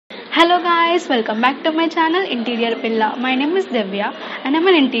Hello guys, welcome back to my channel interiorPILLA. My name is Divya and I'm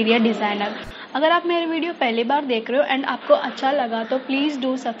an interior designer. अगर आप मेरे video पहली बार देख रहे हो एंड आपको अच्छा लगा तो please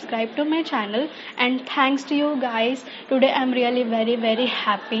do subscribe to my channel and thanks to you guys. Today I am really very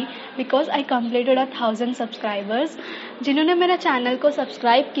happy because I completed 1000 subscribers. जिन्होंने मेरा चैनल को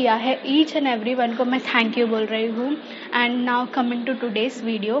सब्सक्राइब किया है ईच एंड एवरी वन को मैं थैंक यू बोल रही हूँ. And now coming to today's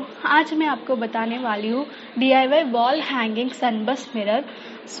video. आज मैं आपको बताने वाली हूँ DIY wall hanging sunburst mirror.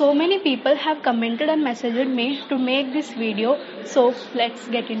 So many people have commented and messaged me to make this video, so let's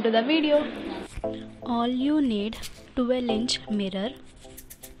get into the video. All you need: 12-inch mirror,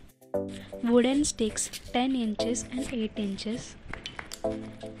 wooden sticks 10 inches and 8 inches,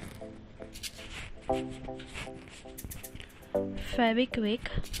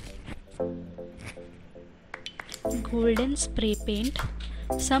 Fevikwik, golden spray paint,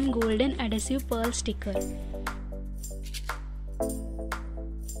 some golden adhesive pearl sticker.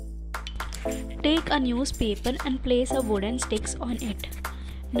 Take a newspaper and place a wooden sticks on it.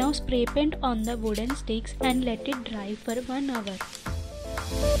 Now spray paint on the wooden sticks and let it dry for 1 hour.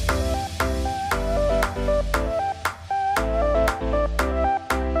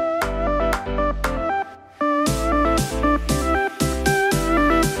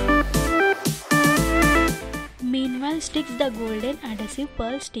 Meanwhile, stick the golden adhesive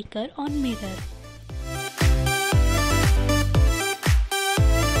pearl sticker on mirror.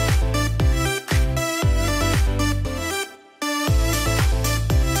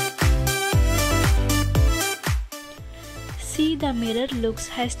 See, the mirror looks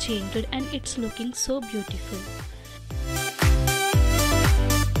has changed and it's looking so beautiful.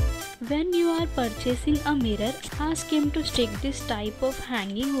 When you are purchasing a mirror, ask him to stick this type of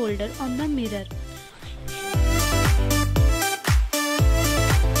hanging holder on the mirror.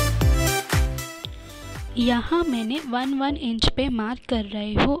 यहाँ मैंने 1 inch पे mark कर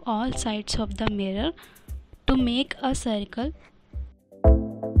रही हूँ all sides of the mirror to make a circle.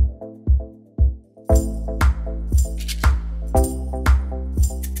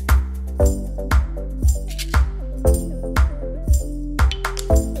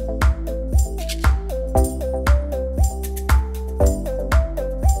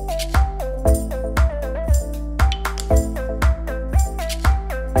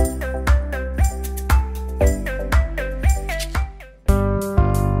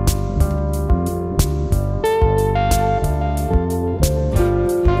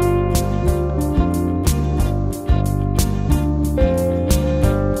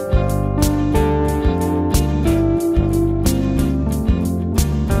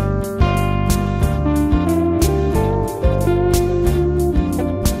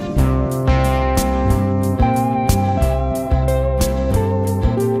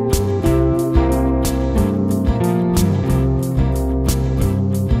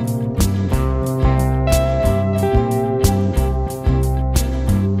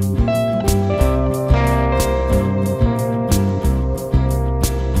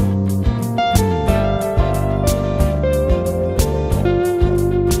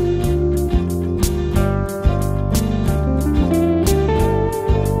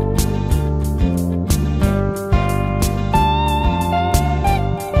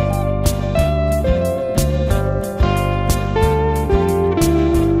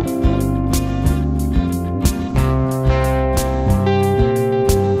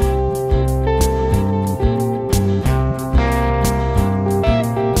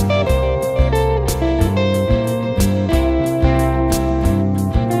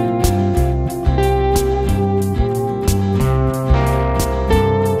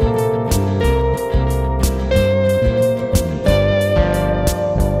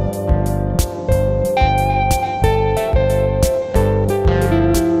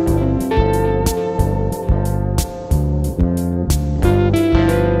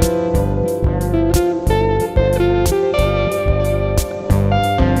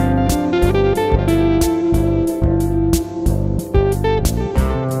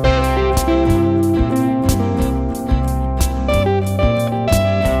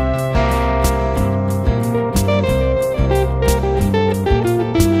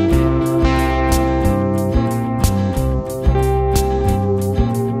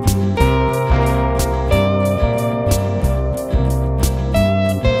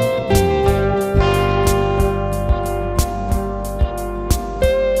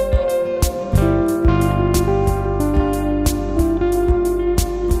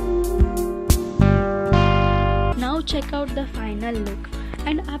 Check out the final look.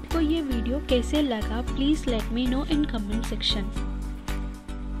 And आपको ये video कैसे लगा please let me know in comment section.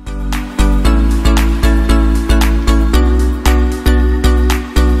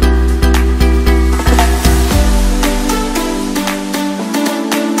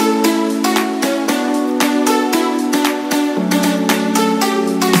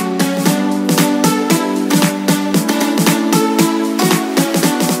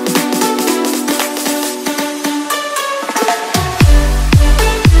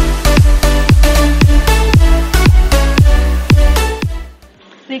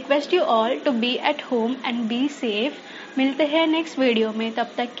 Request you all to be at home and be safe. मिलते हैं next video में,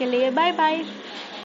 तब तक के लिए बाय बाय।